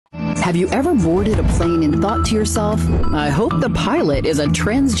Have you ever boarded a plane and thought to yourself, I hope the pilot is a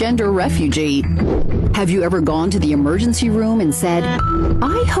transgender refugee? Have you ever gone to the emergency room and said,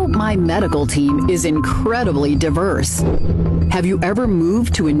 I hope my medical team is incredibly diverse? Have you ever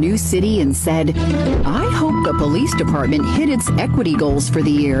moved to a new city and said, I hope the police department hit its equity goals for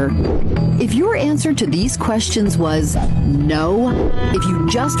the year? If your answer to these questions was no, if you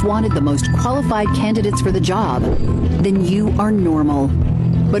just wanted the most qualified candidates for the job, then you are normal.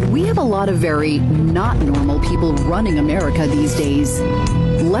 But we have a lot of very not normal people running America these days.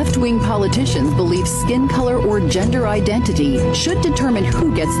 Left-wing politicians believe skin color or gender identity should determine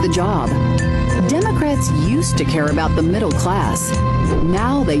who gets the job. Democrats used to care about the middle class.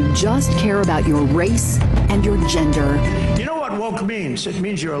 Now they just care about your race and your gender. You know what woke means? It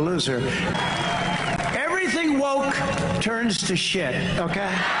means you're a loser. Everything woke turns to shit,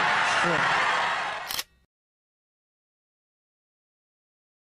 okay? Yeah.